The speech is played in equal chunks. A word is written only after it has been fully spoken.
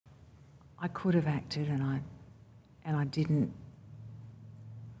I could have acted and I didn't.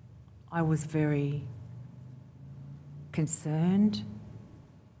 I was very concerned.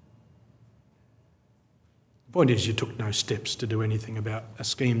 The point is you took no steps to do anything about a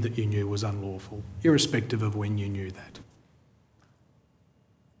scheme that you knew was unlawful, irrespective of when you knew that.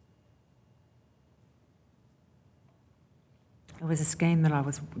 It was a scheme that I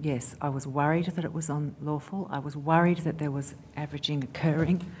was worried that it was unlawful. I was worried that there was averaging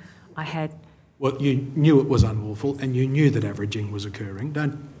occurring. Well, you knew it was unlawful and you knew that averaging was occurring.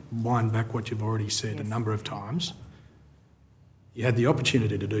 Don't wind back what you've already said a number of times. You had the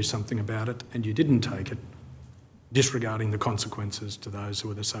opportunity to do something about it and you didn't take it, disregarding the consequences to those who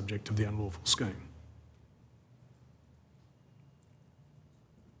were the subject of the unlawful scheme.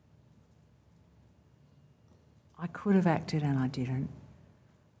 I could have acted and I didn't.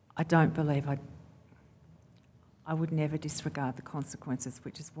 I don't believe I would never disregard the consequences,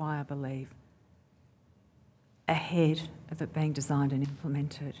 which is why I believe ahead of it being designed and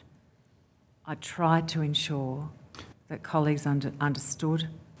implemented, I tried to ensure that colleagues understood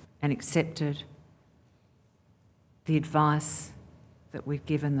and accepted the advice that we'd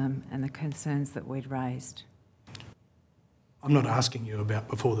given them and the concerns that we'd raised. I'm not asking you about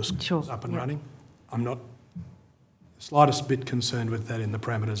before the school was up and running. I'm not the slightest bit concerned with that in the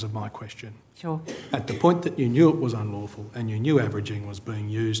parameters of my question. Sure. At the point that you knew it was unlawful and you knew averaging was being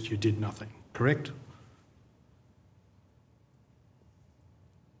used, you did nothing, correct?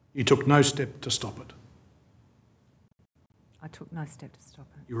 You took no step to stop it. I took no step to stop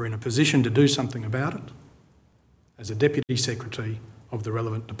it. You were in a position to do something about it as a Deputy Secretary of the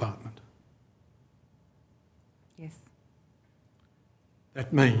relevant department. Yes.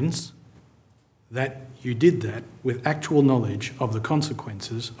 That means that you did that with actual knowledge of the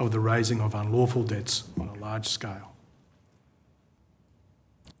consequences of the raising of unlawful debts on a large scale.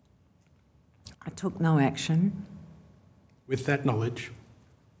 I took no action. With that knowledge,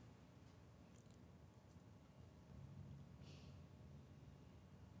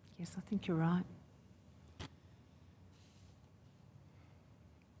 Yes, I think you're right.